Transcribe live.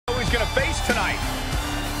going to face tonight.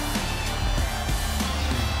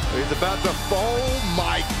 He's about to... Oh,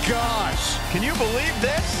 my gosh. Can you believe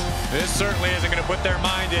this? This certainly isn't going to put their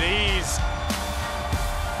mind at ease.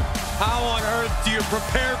 How on earth do you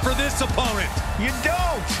prepare for this opponent? You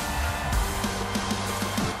don't.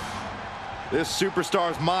 This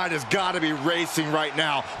superstar's mind has got to be racing right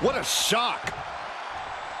now. What a shock.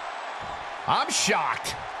 I'm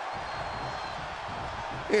shocked.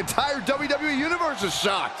 The entire WWE Universe is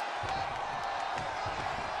shocked.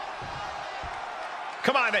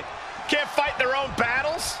 Come on, they can't fight their own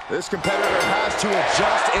battles. This competitor has to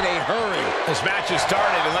adjust in a hurry. This match has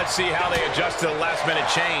started, and let's see how they adjust to the last-minute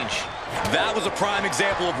change. That was a prime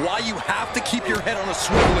example of why you have to keep your head on a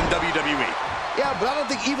swivel in WWE. Yeah, but I don't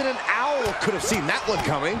think even an owl could have seen that one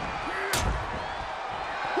coming.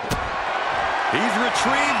 He's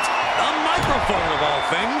retrieved a microphone of all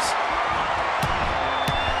things.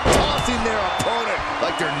 Tossing their opponent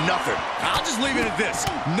like they're nothing. I'll just leave it at this.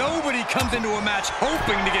 Nobody comes into a match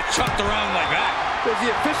hoping to get chucked around like that. Does the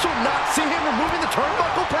official not see him removing the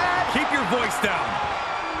turnbuckle pad? Keep your voice down.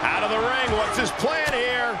 Out of the ring, what's his plan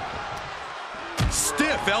here?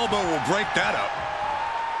 Stiff elbow will break that up.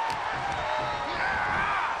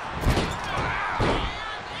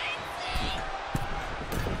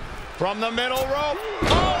 From the middle rope.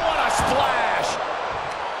 Oh, what a splash!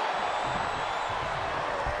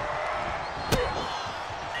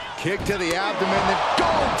 Kick to the abdomen, then go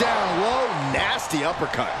down low. Nasty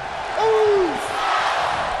uppercut. Ooh!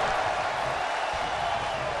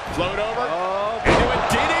 Float over. Into a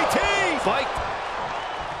DDT. Fight.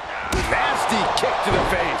 Nasty kick to the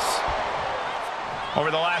face. Over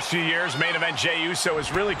the last few years, main event Jey Uso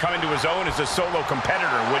has really come into his own as a solo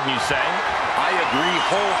competitor, wouldn't you say? I agree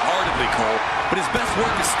wholeheartedly, Cole, but his best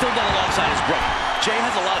work is still done alongside his brother. Jey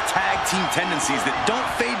has a lot of tag team tendencies that don't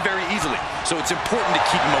fade very easily, so it's important to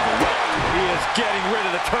keep him overweight. He is getting rid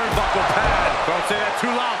of the turnbuckle pad. Don't say that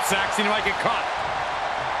too loud, Saxon. You might get caught.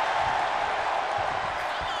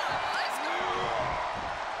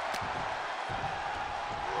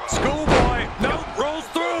 Schoolboy. No, rolls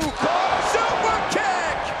through. Super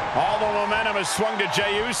kick! All the momentum has swung to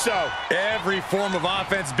Jey Uso. Every form of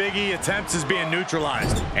offense Big E attempts is being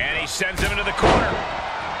neutralized. And he sends him into the corner.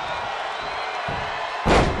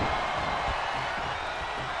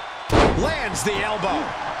 Lands the elbow.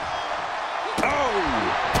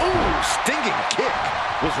 Oh! Ooh, stinging kick.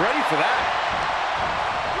 Was ready for that.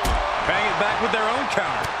 Bang it back with their own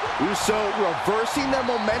counter. Uso reversing the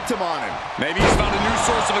momentum on him. Maybe he's found a new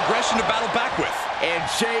source of aggression to battle back with. And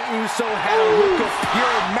Jey Uso had a look of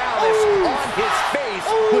pure malice on his face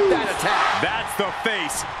with that attack. That's the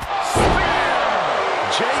face.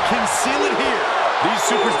 Jey can seal it here.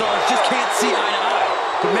 These superstars just can't see eye to eye,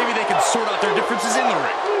 but maybe they can sort out their differences in the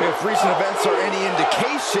ring. If recent events are any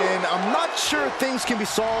indication, I'm not sure things can be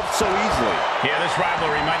solved so easily. Yeah, this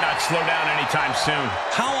rivalry might not slow down anytime soon.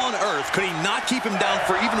 How on earth could he not keep him down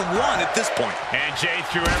for even one at this point? And Jey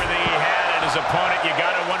threw everything he had at his opponent. You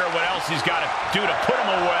got to wonder what else he's got to do to put him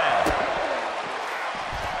away.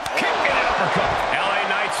 Kick and an uppercut. LA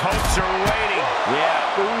Knight's hopes are waiting.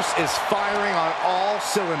 Yeah, Uso is firing on all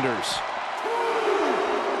cylinders.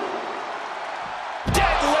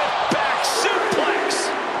 Deadlift back suplex.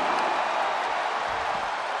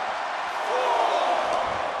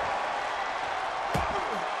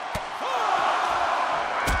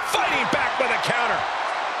 Fighting back with a counter.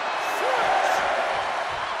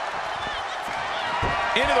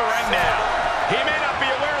 Into the ring now. He may not be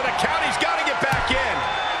aware of the count. He's got to get back in.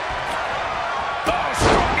 Oh,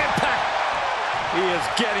 strong impact. He is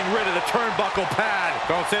getting rid of the turnbuckle pad.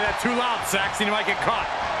 Don't say that too loud, Saxon. You might get caught.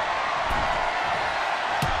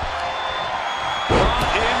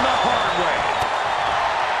 Brought in the hard way.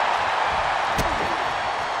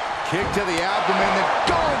 Kick to the abdomen, then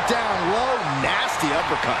going down low. Nasty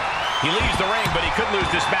uppercut. He leaves the ring, but he could lose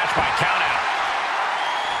this match by countout.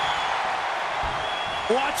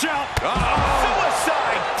 Watch out.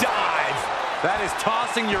 Suicide dive. That is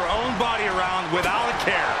tossing your own body around without a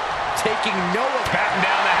care. Taking no effect. Batten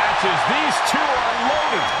down the hatches. These two are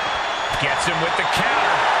loaded. Gets him with the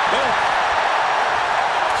counter. Oh.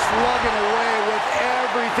 Slugging away with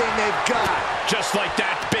everything they've got. Just like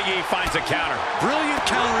that, Big E finds a counter. Brilliant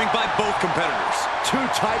countering by both competitors. Two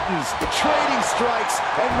titans trading strikes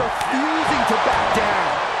and refusing to back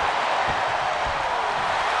down.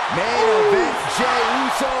 Main event, Jey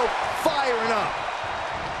Uso firing up.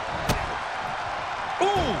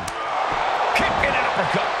 Ooh! Kick and an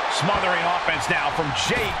uppercut. Smothering offense now from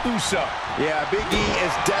Jey Uso. Yeah, Big E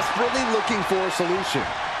is desperately looking for a solution.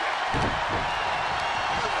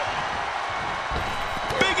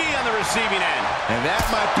 Big E on the receiving end. And that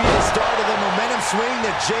might be the start of the momentum swing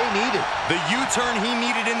that Jey needed. The U-turn he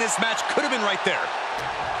needed in this match could have been right there.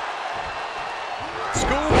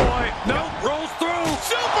 Schoolboy, nope, rolls through.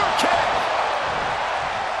 Super kick!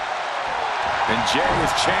 And Jey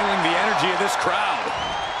is channeling the energy of this crowd.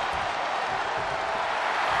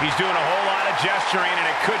 He's doing a whole lot of gesturing, and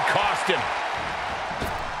it could cost him.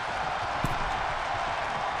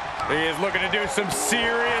 He is looking to do some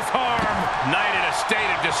serious harm. Knight in a state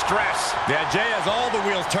of distress. Yeah, Jey has all the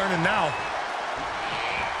wheels turning now.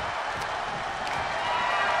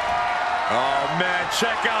 Oh, man,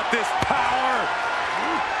 check out this power.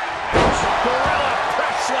 Gorilla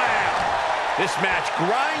press slam. This match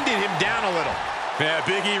grinded him down a little. Yeah,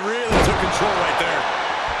 Big E really took control right there.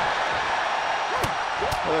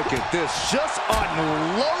 Look at this, just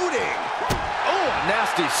unloading. Oh, a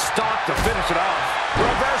nasty stomp to finish it off.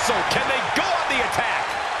 Reversal, can they go on the attack?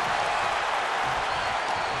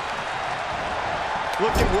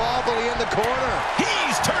 Looking wobbly in the corner.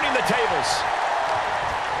 He's turning the tables.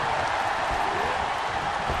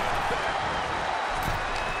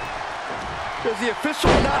 Does the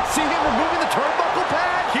official not see him removing the turnbuckle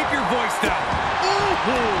pad? Keep your voice down.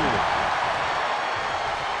 Ooh.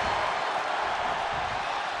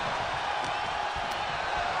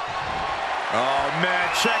 Oh,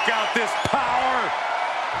 man, check out this power.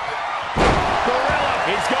 Gorilla,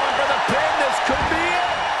 he's going for the pin. This could be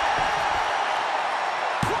it.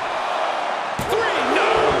 3,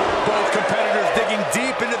 no. Both competitors digging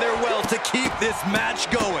deep into their well to keep this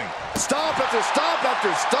match going. Stomp after stomp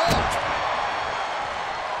after stomp.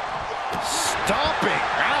 Stomping.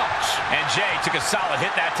 Ouch. And Jey took a solid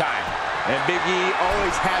hit that time. And Big E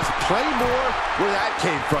always has plenty more where that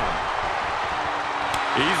came from.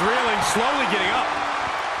 He's reeling, slowly getting up.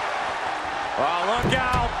 Oh, look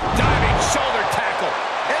out. Diving shoulder tackle.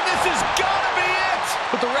 And this is gonna be it.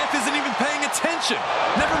 But the ref isn't even paying attention.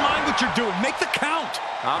 Never mind what you're doing. Make the count.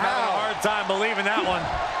 I'm having a hard time believing that one.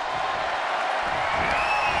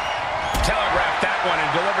 Telegraphed that one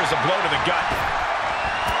and delivers a blow to the gut.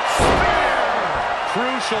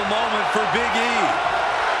 Crucial moment for Big E.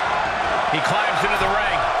 He climbs into the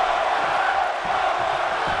ring.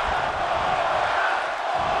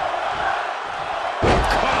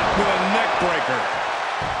 Caught with a neck breaker.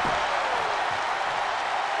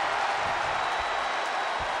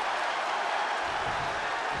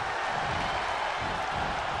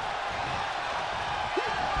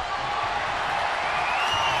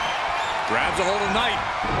 Grabs a hold of Knight.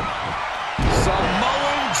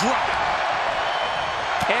 Samoan drop.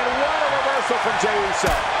 And what a reversal from Jey Uso.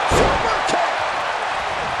 Super kick.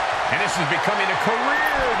 And this is becoming a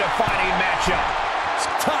career-defining matchup.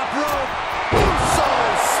 Top rope. Uso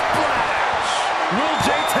splash. Will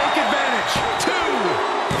Jey take advantage? 2.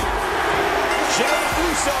 Jey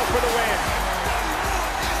Uso for the win.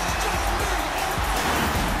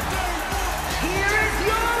 Here is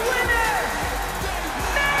your winner,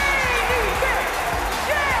 main event,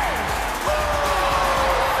 Jey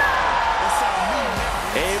Uso!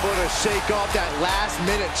 Able to shake off that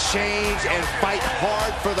last-minute change and fight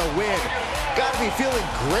hard for the win. Got to be feeling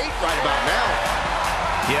great right about now.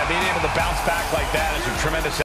 Yeah, being able to bounce back like that is a tremendous